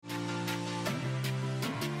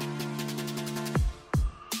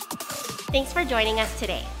Thanks for joining us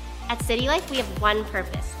today. At City Life, we have one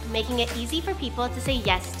purpose, making it easy for people to say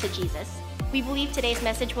yes to Jesus. We believe today's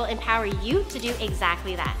message will empower you to do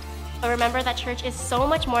exactly that. But remember that church is so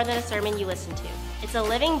much more than a sermon you listen to. It's a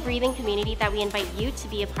living, breathing community that we invite you to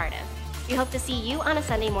be a part of. We hope to see you on a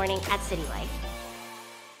Sunday morning at City Life.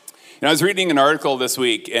 And I was reading an article this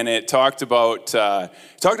week, and it talked about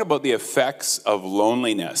the effects of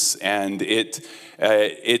loneliness, and it's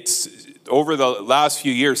over the last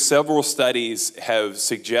few years, several studies have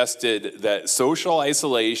suggested that social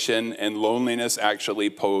isolation and loneliness actually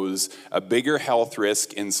pose a bigger health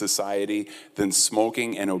risk in society than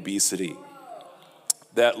smoking and obesity.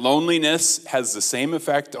 That loneliness has the same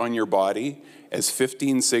effect on your body as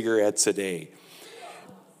 15 cigarettes a day.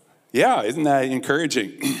 Yeah, isn't that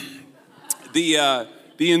encouraging? The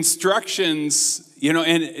instructions, in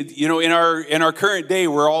our current day,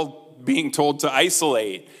 we're all being told to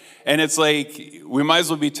isolate. And it's like, we might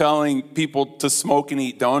as well be telling people to smoke and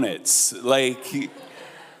eat donuts. Like,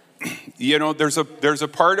 there's a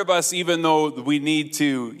part of us, even though we need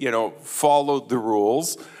to, follow the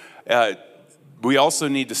rules, we also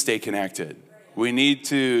need to stay connected. We need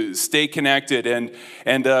to stay connected.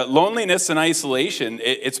 And loneliness and isolation,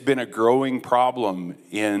 it's been a growing problem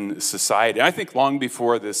in society. I think long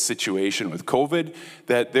before this situation with COVID,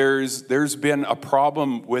 that there's been a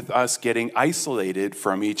problem with us getting isolated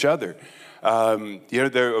from each other. I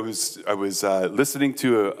was listening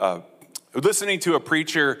to a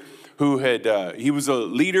preacher who he was a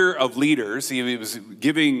leader of leaders. He was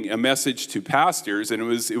giving a message to pastors, and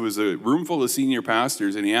it was a room full of senior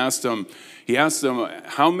pastors, and he asked them,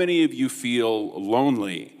 how many of you feel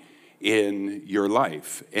lonely in your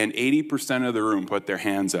life? And 80% of the room put their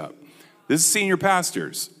hands up. This is senior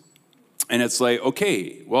pastors. And it's like,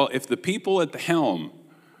 okay, well, if the people at the helm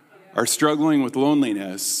are struggling with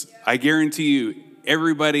loneliness, I guarantee you,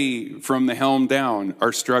 everybody from the helm down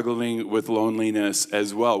are struggling with loneliness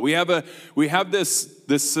as well. We have this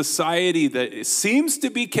society that seems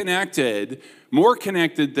to be connected, more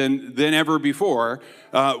connected than ever before.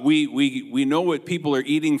 We know what people are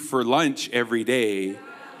eating for lunch every day,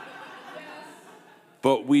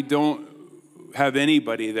 but we don't have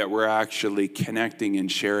anybody that we're actually connecting and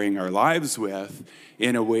sharing our lives with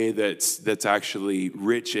in a way that's actually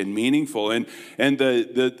rich and meaningful. And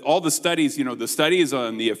all the studies, the studies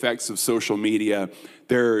on the effects of social media,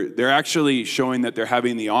 they're actually showing that they're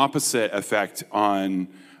having the opposite effect on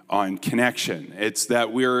connection. It's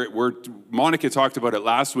that Monica talked about it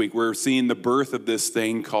last week, we're seeing the birth of this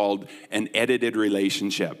thing called an edited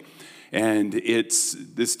relationship. And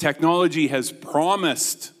this technology has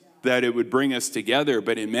promised that it would bring us together,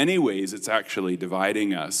 but in many ways it's actually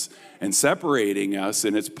dividing us and separating us,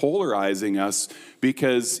 and it's polarizing us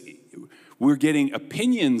because we're getting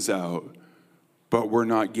opinions out, but we're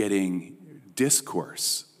not getting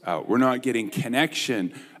discourse out. We're not getting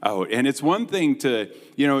connection out. And it's one thing to,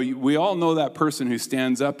 we all know that person who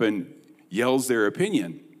stands up and yells their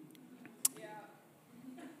opinion.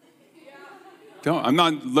 I'm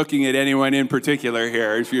not looking at anyone in particular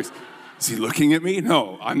here. Is he looking at me?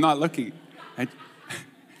 No, I'm not looking.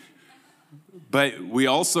 But we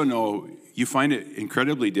also know you find it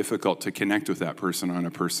incredibly difficult to connect with that person on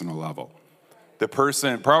a personal level.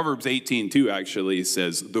 Proverbs 18:2 actually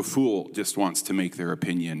says, the fool just wants to make their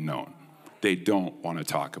opinion known. They don't want to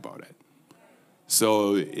talk about it.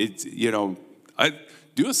 So it's, I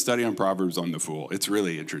do a study on Proverbs on the fool. It's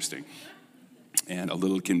really interesting and a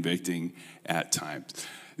little convicting at times.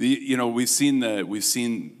 We've seen the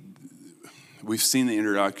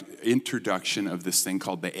introduction of this thing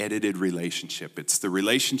called the edited relationship. It's the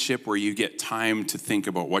relationship where you get time to think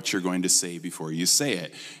about what you're going to say before you say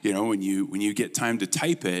it. When you get time to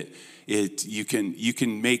type it, you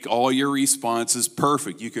can make all your responses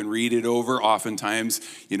perfect. You can read it over. Oftentimes,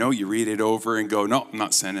 you read it over and go, no, I'm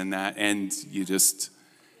not sending that, and you just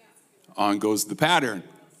on goes the pattern.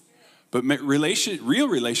 But real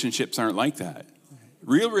relationships aren't like that.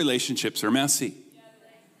 Real relationships are messy.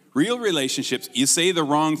 Real relationships, you say the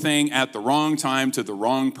wrong thing at the wrong time to the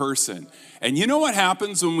wrong person. And you know what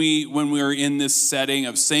happens when we're in this setting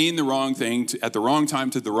of saying the wrong thing at the wrong time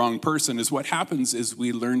to the wrong person is what happens is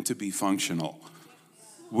we learn to be functional.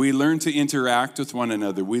 We learn to interact with one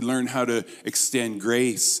another. We learn how to extend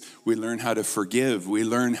grace. We learn how to forgive. We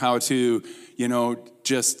learn how to,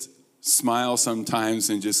 just smile sometimes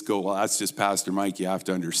and just go, well, that's just Pastor Mike. You have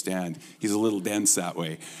to understand. He's a little dense that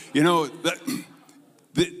way.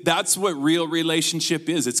 That's what real relationship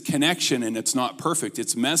is. It's connection, and it's not perfect.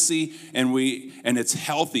 It's messy, and it's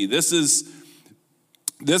healthy. This is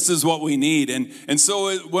This is what we need. And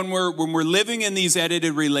so when we're living in these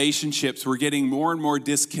edited relationships, we're getting more and more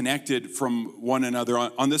disconnected from one another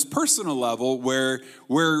on this personal level where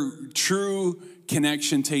true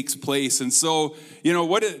connection takes place. And so,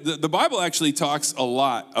 the Bible actually talks a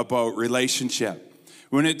lot about relationship.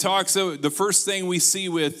 When it talks, the first thing we see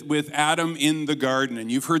with Adam in the garden,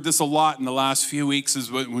 and you've heard this a lot in the last few weeks,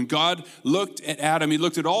 is when God looked at Adam, he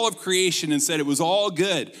looked at all of creation and said it was all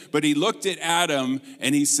good. But he looked at Adam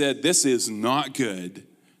and he said, this is not good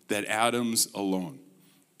that Adam's alone.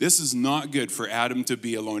 This is not good for Adam to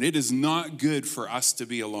be alone. It is not good for us to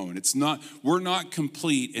be alone. We're not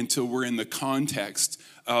complete until we're in the context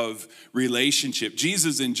of relationship.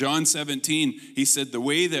 Jesus in John 17, he said the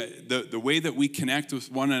way that we connect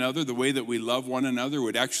with one another, the way that we love one another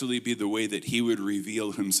would actually be the way that he would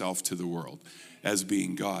reveal himself to the world as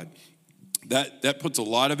being God. That puts a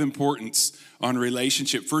lot of importance on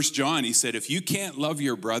relationship. 1 John, he said, if you can't love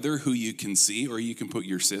your brother who you can see, or you can put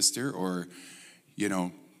your sister, or,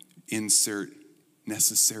 insert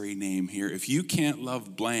necessary name here. If you can't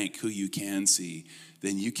love blank who you can see,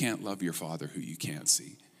 then you can't love your Father who you can't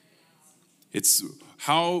see. It's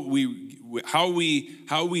how we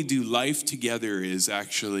do life together is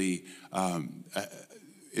actually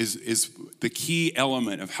is the key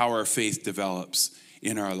element of how our faith develops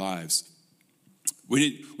in our lives.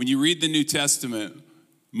 When you read the New Testament,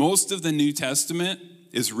 most of the New Testament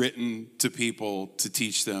is written to people to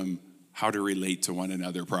teach them how to relate to one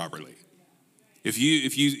another properly. If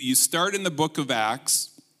you start in the book of Acts,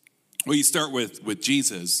 well, you start with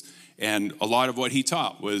Jesus, and a lot of what he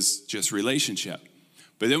taught was just relationship.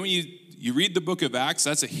 But then when you read the book of Acts,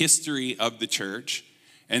 that's a history of the church.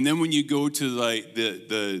 And then when you go to like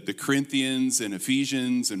the Corinthians and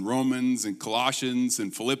Ephesians and Romans and Colossians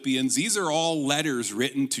and Philippians, these are all letters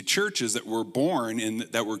written to churches that were born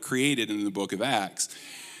that were created in the book of Acts.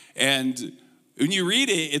 And when you read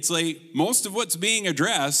it, it's like most of what's being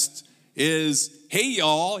addressed is, hey,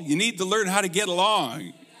 y'all, you need to learn how to get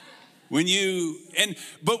along.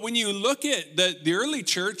 But when you look at the early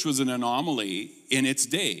church was an anomaly in its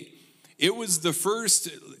day. It was the first,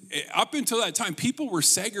 up until that time, people were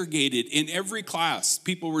segregated in every class.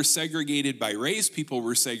 People were segregated by race. People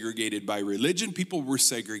were segregated by religion. People were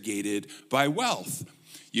segregated by wealth.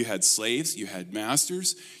 You had slaves, you had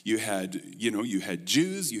masters, you had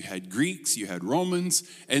Jews, you had Greeks, you had Romans,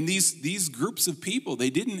 and these groups of people, they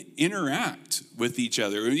didn't interact with each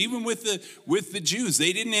other. Even with the Jews,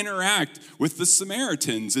 they didn't interact with the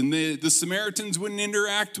Samaritans, and the Samaritans wouldn't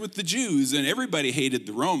interact with the Jews, and everybody hated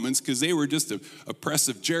the Romans because they were just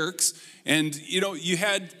oppressive jerks. And you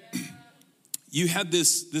had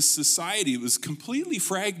this society that was completely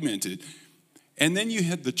fragmented. And then you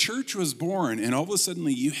had the church was born, and all of a sudden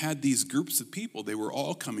you had these groups of people. They were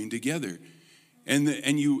all coming together, and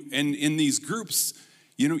in these groups,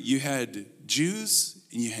 you had Jews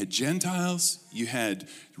and you had Gentiles, you had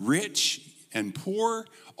rich and poor,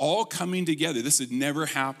 all coming together. This had never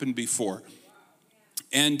happened before,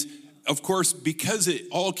 and of course, because it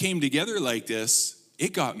all came together like this,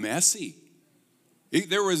 it got messy.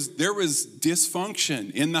 There was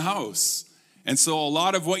dysfunction in the house. And so a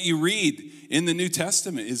lot of what you read in the New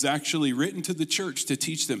Testament is actually written to the church to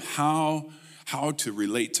teach them how to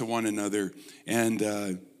relate to one another. And,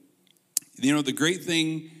 the great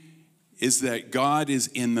thing is that God is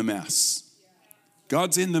in the mess.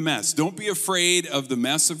 God's in the mess. Don't be afraid of the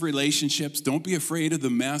mess of relationships. Don't be afraid of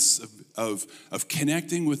the mess of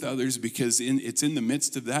connecting with others, because it's in the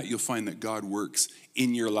midst of that you'll find that God works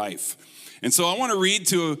in your life. And so I want to read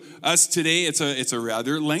to us today. It's a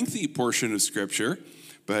rather lengthy portion of Scripture,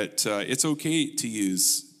 but it's okay to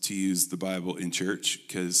use the Bible in church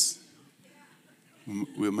because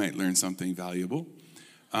we might learn something valuable.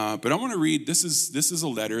 But I want to read. This is a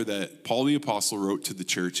letter that Paul the Apostle wrote to the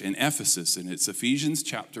church in Ephesus, and it's Ephesians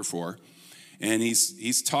chapter 4, and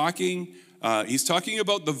he's talking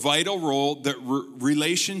about the vital role that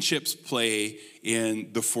relationships play in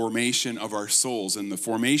the formation of our souls and the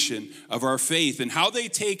formation of our faith, and how they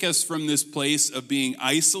take us from this place of being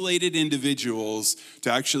isolated individuals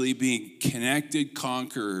to actually being connected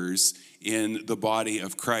conquerors in the body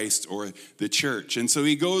of Christ or the church. And so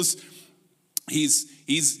he's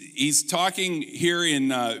talking here in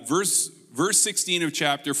verse 16 of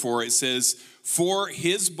chapter 4. It says, "For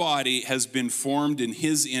his body has been formed in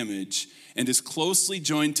his image and is closely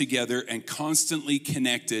joined together and constantly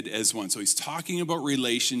connected as one." So he's talking about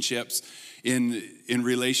relationships in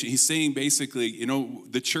relation. He's saying basically,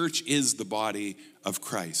 the church is the body of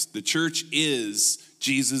Christ. The church is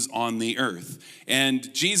Jesus on the earth.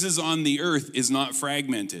 And Jesus on the earth is not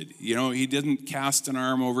fragmented. You know, he didn't cast an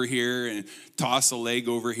arm over here and toss a leg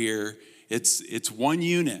over here. It's one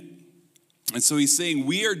unit. And so he's saying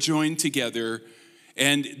we are joined together.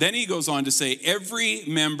 And then he goes on to say, every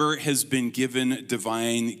member has been given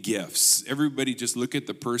divine gifts. Everybody just look at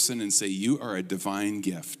the person and say, you are a divine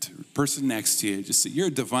gift. The person next to you, just say, you're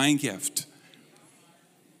a divine gift.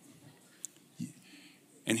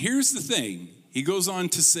 And here's the thing. He goes on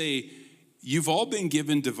to say, you've all been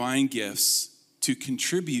given divine gifts to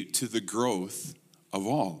contribute to the growth of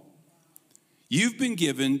all. You've been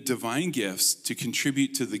given divine gifts to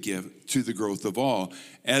contribute to the growth of all.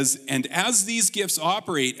 As these gifts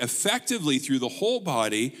operate effectively through the whole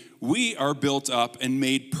body, we are built up and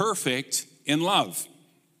made perfect in love.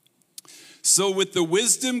 So with the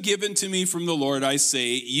wisdom given to me from the Lord, I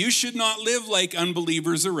say, you should not live like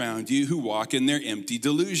unbelievers around you who walk in their empty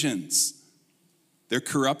delusions. Their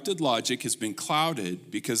corrupted logic has been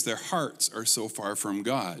clouded because their hearts are so far from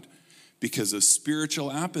God. Because of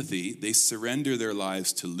spiritual apathy, they surrender their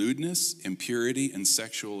lives to lewdness, impurity, and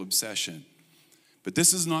sexual obsession. But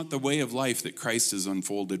this is not the way of life that Christ has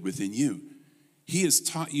unfolded within you. He has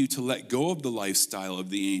taught you to let go of the lifestyle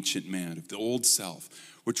of the ancient man, of the old self,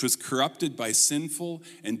 which was corrupted by sinful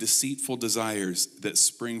and deceitful desires that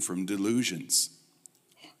spring from delusions.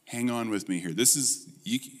 Hang on with me here.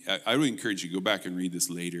 I would encourage you to go back and read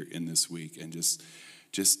this later in this week and just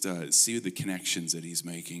see the connections that he's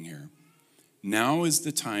making here. Now is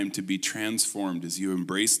the time to be transformed as you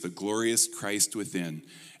embrace the glorious Christ within,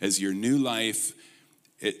 as your new life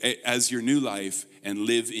and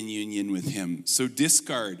live in union with him. So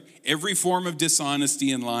discard every form of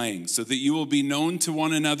dishonesty and lying so that you will be known to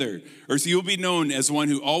one another, or so you'll be known as one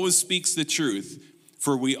who always speaks the truth,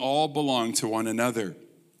 for we all belong to one another.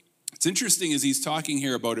 It's interesting as he's talking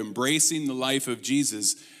here about embracing the life of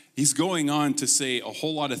Jesus, he's going on to say a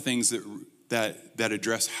whole lot of things that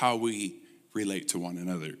address how we relate to one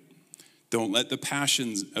another. Don't let the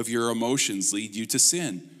passions of your emotions lead you to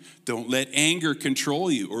sin. Don't let anger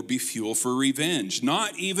control you or be fuel for revenge,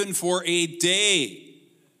 not even for a day.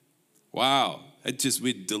 Wow,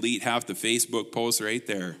 we'd delete half the Facebook posts right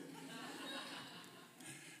there.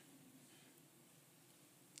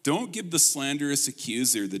 Don't give the slanderous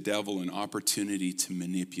accuser, the devil, an opportunity to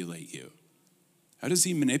manipulate you. How does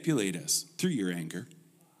he manipulate us? Through your anger.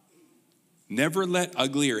 Never let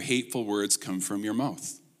ugly or hateful words come from your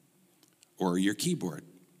mouth or your keyboard.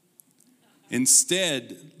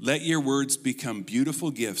 Instead, let your words become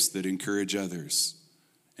beautiful gifts that encourage others.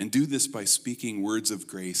 And do this by speaking words of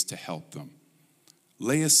grace to help them.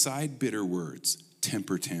 Lay aside bitter words,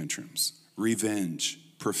 temper tantrums, revenge,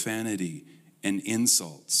 profanity, and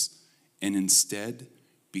insults. And instead,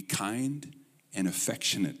 be kind and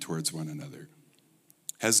affectionate towards one another.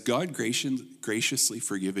 Has God graciously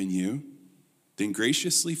forgiven you? Then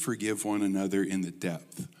graciously forgive one another in the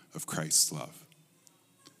depth of Christ's love.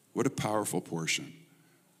 What a powerful portion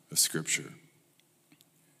of Scripture.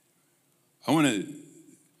 I want to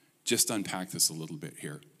just unpack this a little bit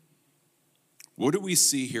here. What do we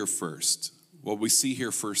see here first? Well, we see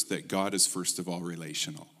here first that God is first of all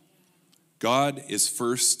relational. God is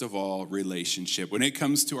first of all relationship. When it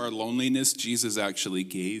comes to our loneliness, Jesus actually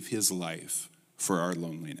gave his life for our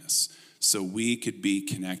loneliness, so we could be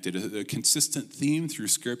connected. A consistent theme through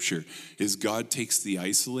Scripture is God takes the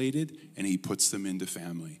isolated and he puts them into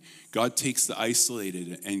family. God takes the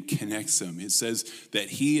isolated and connects them. It says that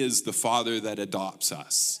he is the Father that adopts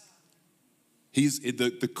us. He's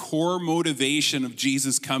the core motivation of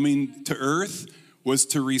Jesus coming to earth was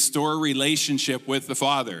to restore relationship with the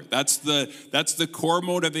Father. That's the core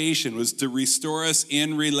motivation, was to restore us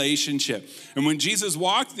in relationship. And when Jesus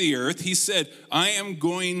walked the earth, he said, I am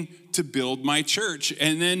going to build my church.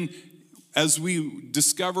 And then as we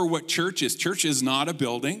discover what church is not a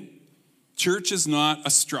building. Church is not a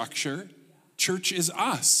structure. Church is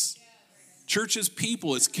us. Church is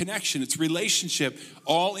people, it's connection, it's relationship,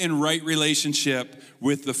 all in right relationship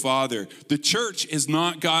with the Father. The church is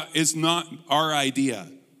not our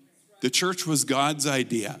idea. The church was God's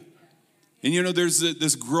idea. And there's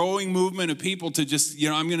this growing movement of people to just,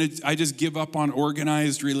 I just give up on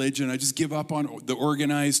organized religion. I just give up on the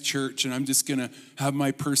organized church, and I'm just going to have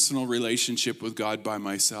my personal relationship with God by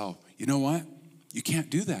myself. You know what? You can't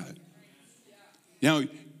do that.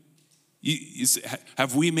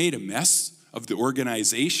 Have we made a mess of the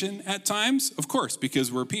organization at times? Of course,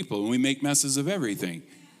 because we're people and we make messes of everything.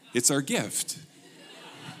 It's our gift.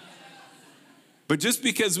 But just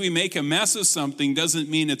because we make a mess of something doesn't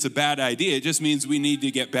mean it's a bad idea. It just means we need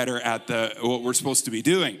to get better at what we're supposed to be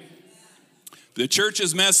doing. The church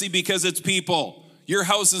is messy because it's people. Your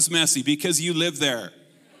house is messy because you live there.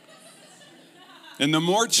 And the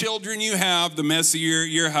more children you have, the messier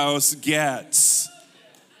your house gets.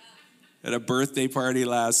 At a birthday party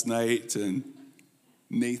last night, and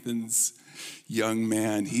Nathan's young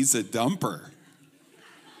man, he's a dumper.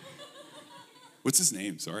 What's his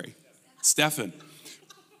name? Sorry. Stefan.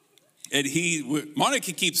 And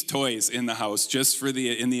Monica keeps toys in the house just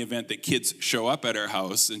in the event that kids show up at our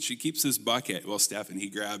house, and she keeps this bucket. Well, Stefan, he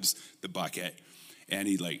grabs the bucket and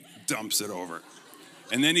he dumps it over.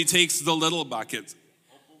 And then he takes the little buckets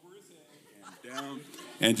up over his head and down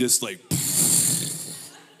and just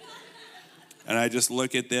and I just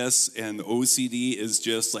look at this, and the OCD is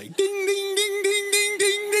just ding, ding, ding, ding, ding,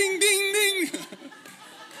 ding, ding, ding, ding.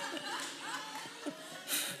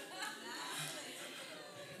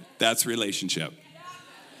 That's relationship.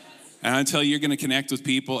 And until you're going to connect with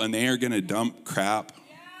people and they are going to dump crap,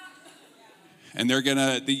 and you're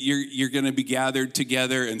going to be gathered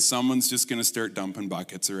together, and someone's just going to start dumping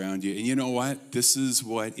buckets around you. And you know what? This is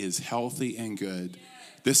what is healthy and good.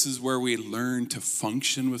 This is where we learn to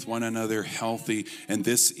function with one another healthy, and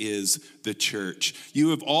this is the church.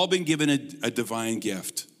 You have all been given a divine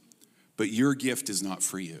gift, but your gift is not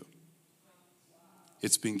for you.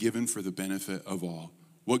 It's been given for the benefit of all.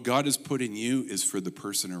 What God has put in you is for the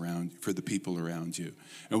people around you.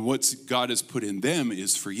 And what God has put in them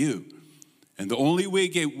is for you. And the only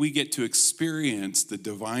way we get to experience the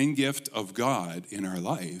divine gift of God in our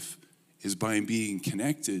life is by being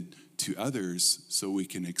connected to others so we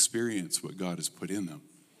can experience what God has put in them.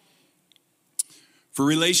 For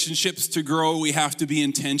relationships to grow, we have to be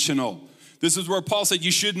intentional. This is where Paul said, you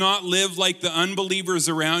should not live like the unbelievers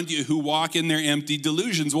around you who walk in their empty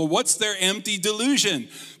delusions. Well, what's their empty delusion?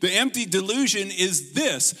 The empty delusion is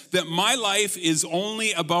this, that my life is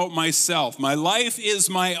only about myself. My life is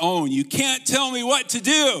my own. You can't tell me what to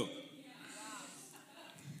do.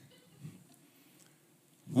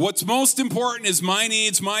 What's most important is my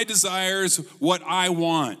needs, my desires, what I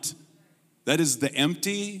want. That is the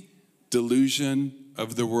empty delusion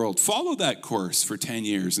of the world. Follow that course for 10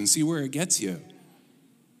 years and see where it gets you.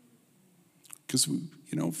 Because,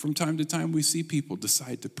 from time to time we see people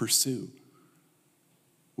decide to pursue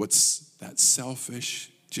what's that selfish,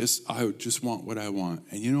 I just want what I want.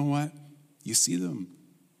 And you know what? You see them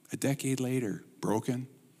a decade later, broken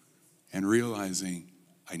and realizing,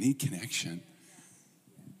 I need connection.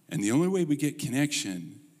 And the only way we get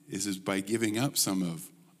connection is by giving up some of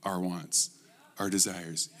our wants, our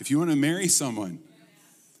desires. If you want to marry someone,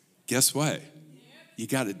 guess what? You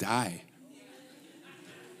got to die.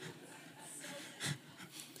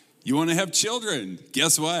 You want to have children,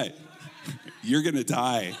 guess what? You're going to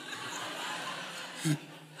die.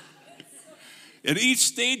 At each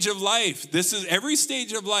stage of life, every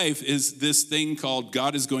stage of life is this thing called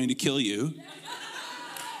God is going to kill you.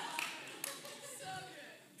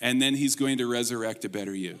 And then he's going to resurrect a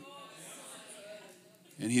better you.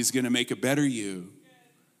 And he's going to make a better you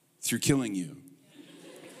through killing you.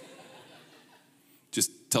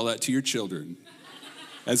 Just tell that to your children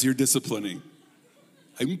as you're disciplining.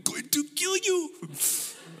 I'm going to kill you.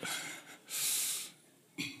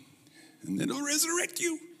 And then I'll resurrect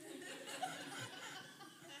you.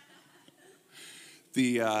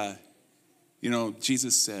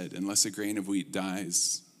 Jesus said, unless a grain of wheat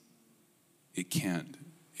dies, it can't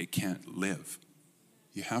live.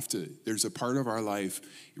 You have to, there's a part of our life,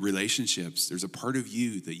 relationships, there's a part of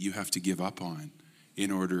you that you have to give up on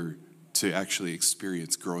in order to actually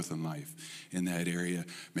experience growth in life in that area.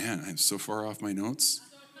 Man, I'm so far off my notes.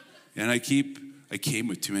 And I came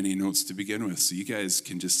with too many notes to begin with, so you guys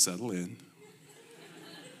can just settle in.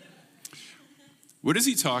 What does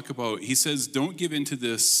he talk about? He says, don't give into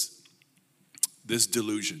this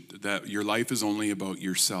delusion that your life is only about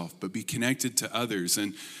yourself, but be connected to others.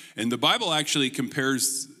 And the Bible actually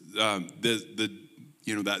compares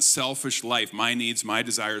that selfish life, my needs, my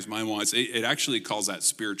desires, my wants. It actually calls that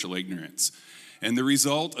spiritual ignorance. And the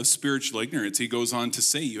result of spiritual ignorance, he goes on to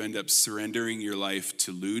say, you end up surrendering your life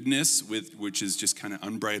to lewdness, which is just kind of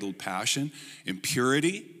unbridled passion,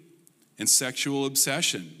 impurity, and sexual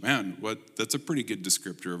obsession. Man, that's a pretty good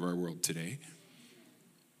descriptor of our world today.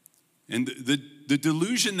 And the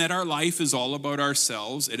delusion that our life is all about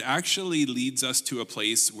ourselves, it actually leads us to a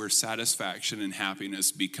place where satisfaction and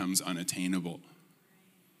happiness becomes unattainable.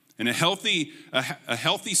 And a healthy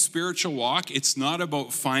spiritual walk, it's not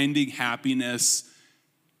about finding happiness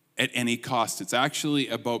at any cost. It's actually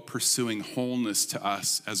about pursuing wholeness to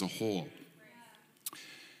us as a whole.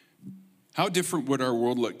 How different would our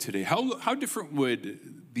world look today? How different would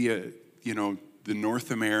the North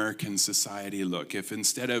American society look if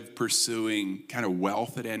instead of pursuing kind of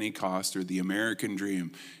wealth at any cost or the American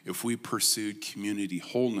dream, if we pursued community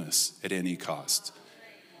wholeness at any cost?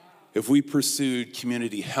 If we pursued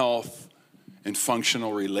community health and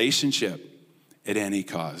functional relationship at any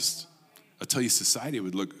cost? I'll tell you, society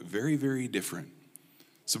would look very, very different.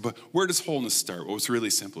 So, but where does wholeness start? Well, it's really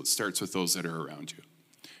simple. It starts with those that are around you.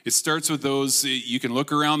 It starts with those, you can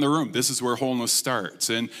look around the room. This is where wholeness starts.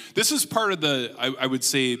 And this is part of the, I would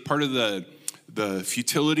say, part of the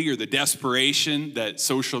futility or the desperation that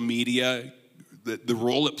social media, the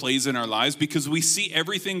role it plays in our lives, because we see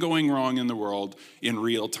everything going wrong in the world in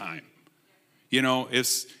real time. You know,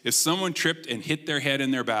 if someone tripped and hit their head in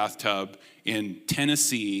their bathtub in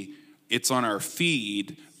Tennessee, it's on our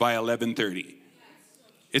feed by 11:30.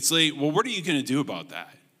 It's like, well, what are you going to do about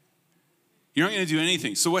that? You're not going to do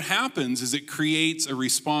anything. So what happens is it creates a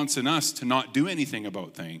response in us to not do anything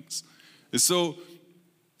about things. And so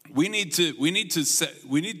we need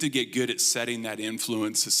to get good at setting that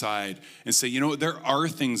influence aside and say, you know, there are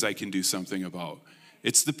things I can do something about.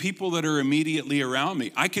 It's the people that are immediately around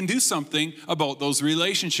me. I can do something about those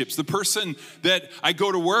relationships. The person that I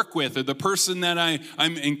go to work with or the person that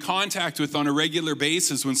I'm in contact with on a regular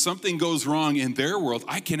basis, when something goes wrong in their world,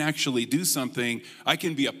 I can actually do something. I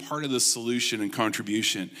can be a part of the solution and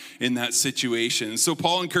contribution in that situation. And so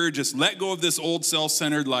Paul encourages, let go of this old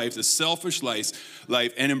self-centered life, this selfish life,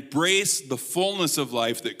 and embrace the fullness of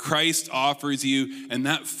life that Christ offers you. And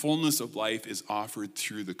that fullness of life is offered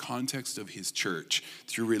through the context of his church,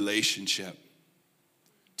 through relationship.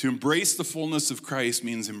 To embrace the fullness of Christ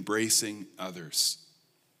means embracing others.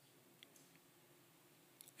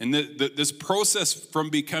 And this process from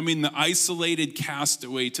becoming the isolated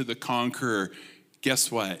castaway to the conqueror, guess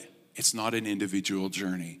what? It's not an individual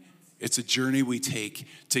journey. It's a journey we take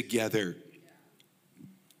together.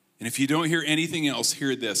 And if you don't hear anything else,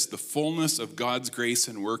 hear this. The fullness of God's grace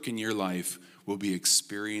and work in your life will be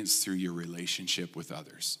experienced through your relationship with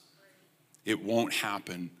others. It won't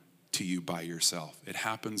happen to you by yourself. It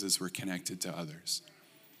happens as we're connected to others.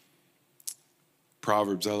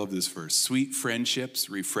 Proverbs, I love this verse. Sweet friendships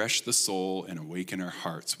refresh the soul and awaken our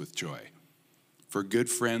hearts with joy. For good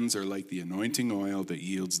friends are like the anointing oil that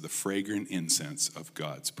yields the fragrant incense of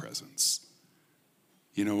God's presence.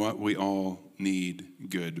 You know what? We all need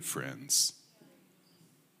good friends.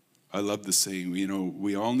 I love the saying, you know,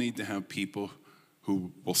 we all need to have people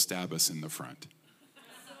who will stab us in the front.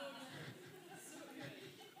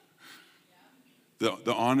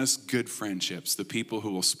 The honest, good friendships, the people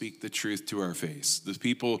who will speak the truth to our face, the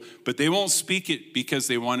people, but they won't speak it because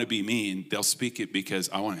they want to be mean. They'll speak it because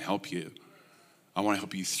I want to help you. I want to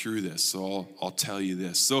help you through this, so I'll tell you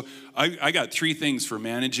this. So I got 3 things for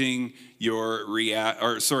managing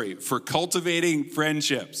for cultivating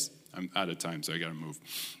friendships. I'm out of time, so I got to move.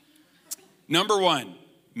 Number 1,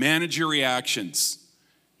 manage your reactions.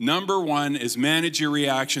 Number 1 is manage your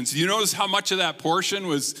reactions. You notice how much of that portion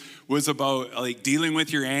was about like dealing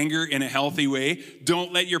with your anger in a healthy way.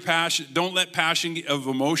 Don't let passion of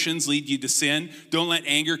emotions lead you to sin. Don't let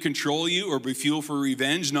anger control you or be fuel for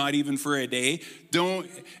revenge, not even for a day.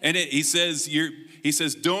 He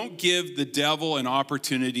says, don't give the devil an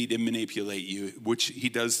opportunity to manipulate you, which he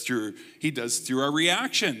does through our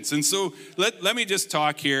reactions. And so let me just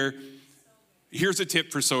talk here. Here's a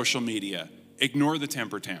tip for social media. Ignore the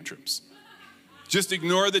temper tantrums. Just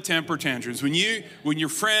ignore the temper tantrums. When your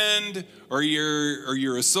friend or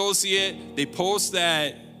your associate, they post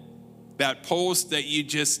that post that you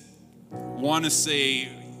just want to say,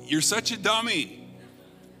 you're such a dummy.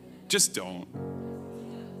 Just don't.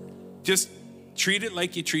 Just treat it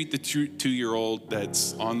like you treat the 2-year-old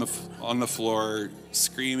that's on the floor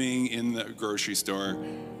screaming in the grocery store.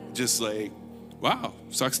 Just like, wow,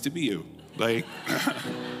 sucks to be you. Like,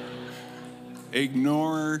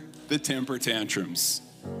 ignore the temper tantrums.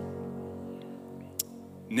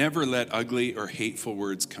 Never let ugly or hateful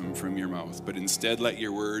words come from your mouth, but instead let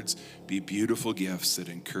your words be beautiful gifts that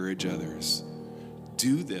encourage others.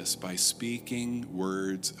 Do this by speaking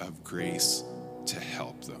words of grace to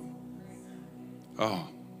help them. Oh,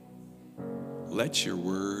 let your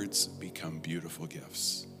words become beautiful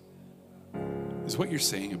gifts. Is what you're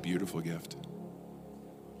saying a beautiful gift?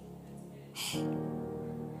 Oh.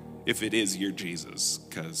 If it is, you're Jesus,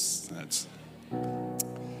 because that's...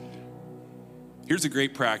 Here's a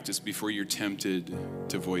great practice before you're tempted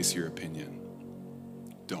to voice your opinion.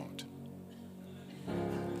 Don't.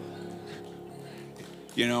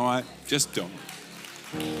 You know what? Just don't.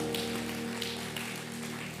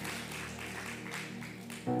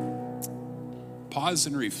 Pause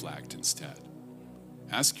and reflect instead.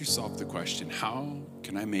 Ask yourself the question, how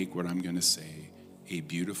can I make what I'm going to say a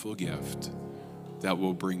beautiful gift that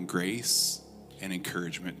will bring grace and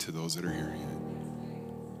encouragement to those that are hearing it?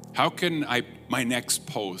 How can my next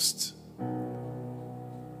post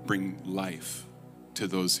bring life to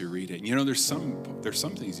those who read it? And you know, there's some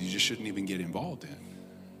things you just shouldn't even get involved in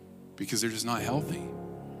because they're just not healthy.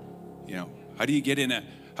 You know, how do you get in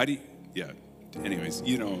yeah, anyways,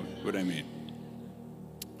 you know what I mean.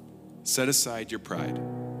 Set aside your pride.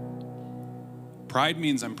 Pride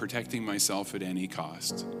means I'm protecting myself at any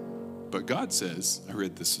cost. But God says, I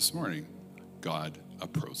read this morning, God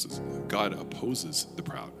opposes the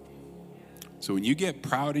proud. So when you get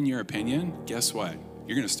proud in your opinion, guess what?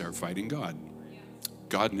 You're going to start fighting God.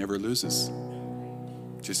 God never loses.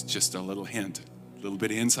 Just a little hint, a little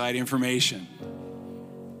bit of inside information.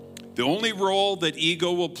 The only role that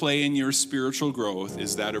ego will play in your spiritual growth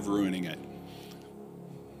is that of ruining it.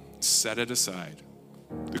 Set it aside.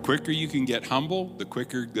 The quicker you can get humble, the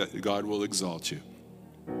quicker God will exalt you.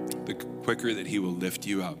 The quicker that he will lift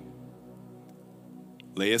you up.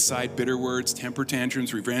 Lay aside bitter words, temper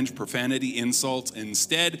tantrums, revenge, profanity, insults.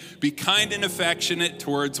 Instead, be kind and affectionate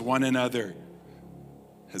towards one another.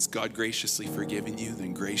 Has God graciously forgiven you?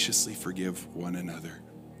 Then graciously forgive one another.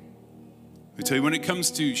 I tell you, when it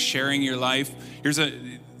comes to sharing your life, here's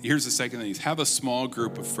the second thing. Have a small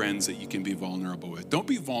group of friends that you can be vulnerable with. Don't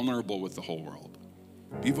be vulnerable with the whole world.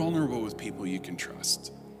 Be vulnerable with people you can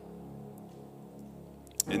trust.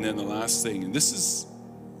 And then the last thing, and this is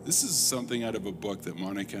something out of a book that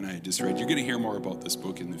Monica and I had just read. You're going to hear more about this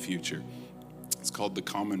book in the future. It's called The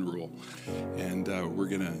Common Rule. And we're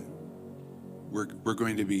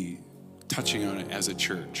going to be touching on it as a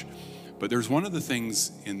church. But there's one of the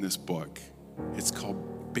things in this book. It's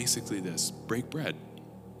called basically this: break bread.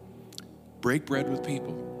 Break bread with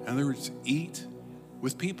people. In other words, eat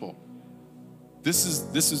with people.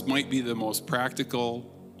 This might be the most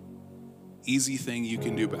practical, easy thing you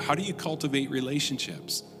can do, but how do you cultivate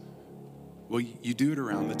relationships? Well, you do it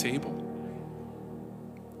around the table.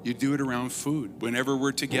 You do it around food whenever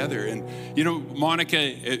we're together. And you know, Monica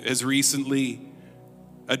has recently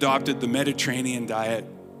adopted the Mediterranean diet.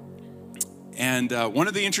 And one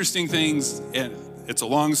of the interesting things, and it's a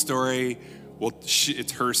long story, well,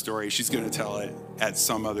 it's her story. She's going to tell it at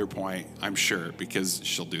some other point, I'm sure, because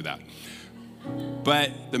she'll do that.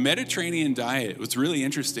 But the Mediterranean diet, what's really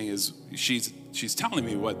interesting is she's telling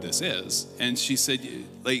me what this is. And she said,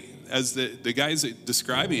 like, as the guys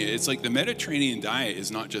describing it, it's like the Mediterranean diet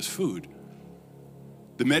is not just food.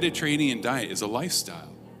 The Mediterranean diet is a lifestyle.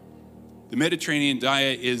 The Mediterranean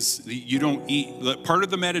diet is, you don't eat, part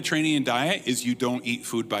of the Mediterranean diet is you don't eat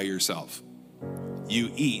food by yourself.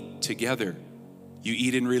 You eat together. You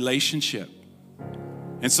eat in relationship.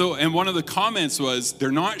 And one of the comments was, they're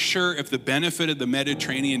not sure if the benefit of the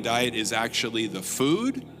Mediterranean diet is actually the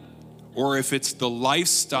food or if it's the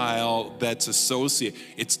lifestyle that's associated.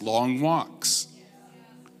 It's long walks.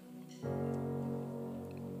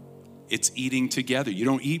 It's eating together. You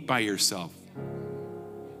don't eat by yourself.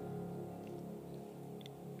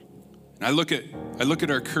 And I look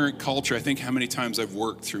at our current culture. I think how many times I've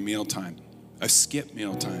worked through mealtime. I've skipped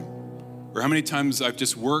mealtime. Or how many times I've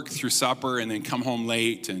just worked through supper and then come home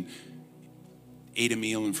late and ate a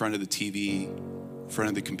meal in front of the TV, in front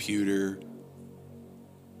of the computer.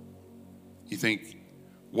 You think,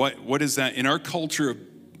 what is that? In our culture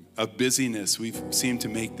of busyness, we've seemed to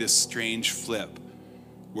make this strange flip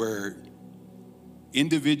where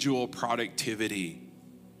individual productivity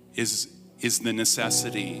is the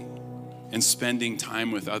necessity and spending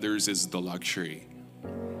time with others is the luxury.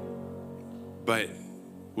 But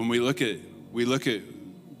when we look at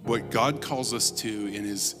what God calls us to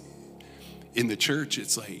in the church,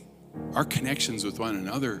 it's like our connections with one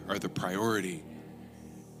another are the priority,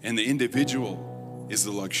 and the individual is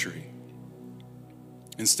the luxury.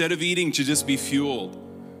 Instead of eating to just be fueled,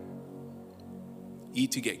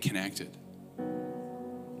 eat to get connected.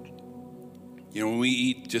 You know, when we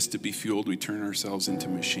eat just to be fueled, we turn ourselves into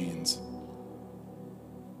machines.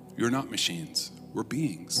 You're not machines. We're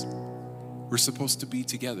beings. We're supposed to be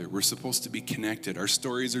together. We're supposed to be connected. Our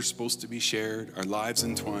stories are supposed to be shared. Our lives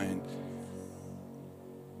entwined.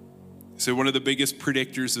 So one of the biggest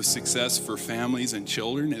predictors of success for families and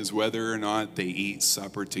children is whether or not they eat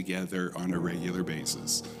supper together on a regular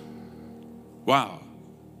basis. Wow.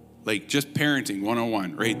 Like just parenting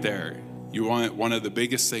 101 right there. You want one of the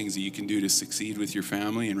biggest things that you can do to succeed with your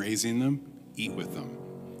family and raising them? Eat with them.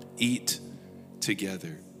 Eat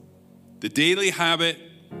together. The daily habit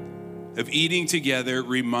of eating together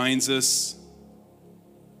reminds us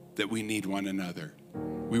that we need one another.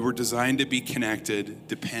 We were designed to be connected,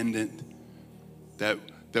 dependent, that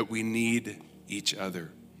we need each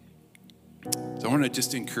other. So I want to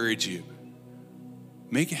just encourage you,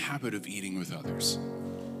 make a habit of eating with others.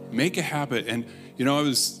 Make a habit. And you know,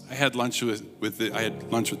 I had lunch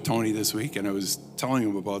with Tony this week, and I was telling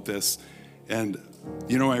him about this. And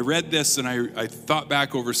you know, I read this and I thought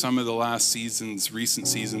back over some of the recent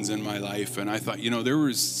seasons in my life, and I thought, you know, there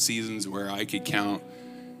was seasons where I could count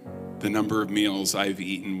the number of meals I've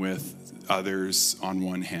eaten with others on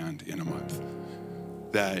one hand in a month.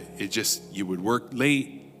 That you would work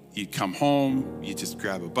late, you'd come home, you just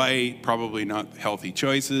grab a bite, probably not healthy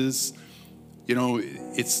choices. You know,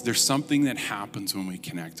 there's something that happens when we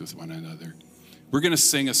connect with one another. We're going to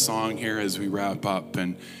sing a song here as we wrap up,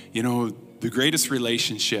 and you know, the greatest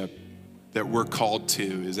relationship that we're called to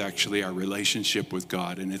is actually our relationship with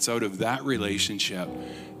God. And it's out of that relationship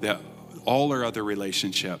that all our other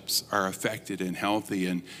relationships are affected and healthy.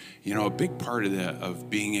 And, you know, a big part of that, of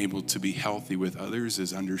being able to be healthy with others,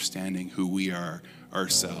 is understanding who we are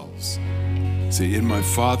ourselves. Say, in my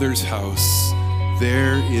Father's house,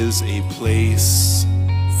 there is a place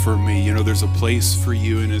for me. You know, there's a place for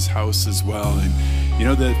you in his house as well. And you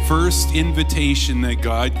know, the first invitation that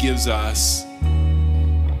God gives us,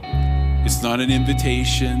 it's not an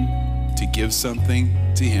invitation to give something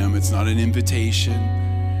to him. It's not an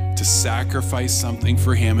invitation to sacrifice something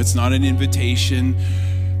for him. It's not an invitation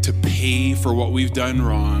to pay for what we've done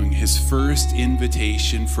wrong. His first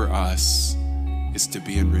invitation for us is to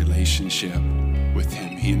be in relationship with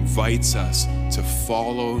him. He invites us to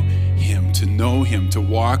follow him, to know him, to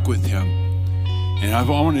walk with him. And I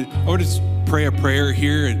want to pray a prayer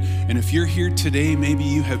here. And if you're here today, maybe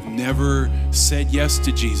you have never said yes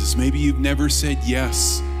to Jesus. Maybe you've never said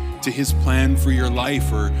yes to his plan for your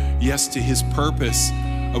life, or yes to his purpose.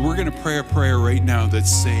 We're going to pray a prayer right now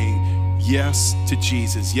that's saying yes to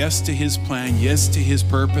Jesus, yes to his plan, yes to his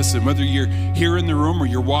purpose. And whether you're here in the room or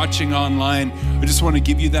you're watching online, I just want to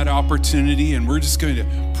give you that opportunity. And we're just going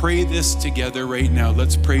to pray this together right now.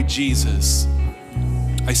 Let's pray. Jesus,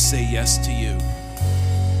 I say yes to you.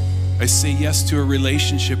 I say yes to a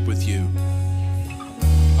relationship with you.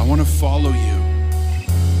 I want to follow you.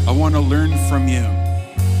 I want to learn from you.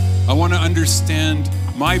 I want to understand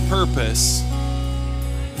my purpose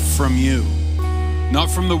from you. Not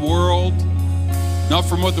from the world, not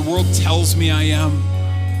from what the world tells me I am,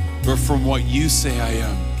 but from what you say I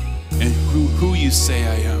am and who you say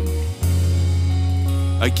I am.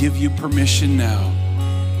 I give you permission now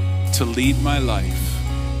to lead my life.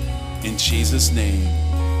 In Jesus' name.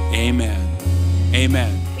 Amen.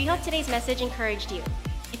 Amen. We hope today's message encouraged you.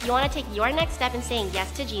 If you want to take your next step in saying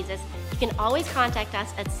yes to Jesus, you can always contact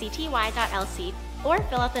us at cty.lc or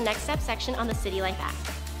fill out the next step section on the City Life app.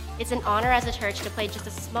 It's an honor as a church to play just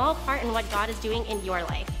a small part in what God is doing in your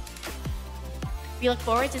life. We look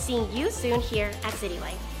forward to seeing you soon here at City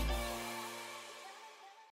Life.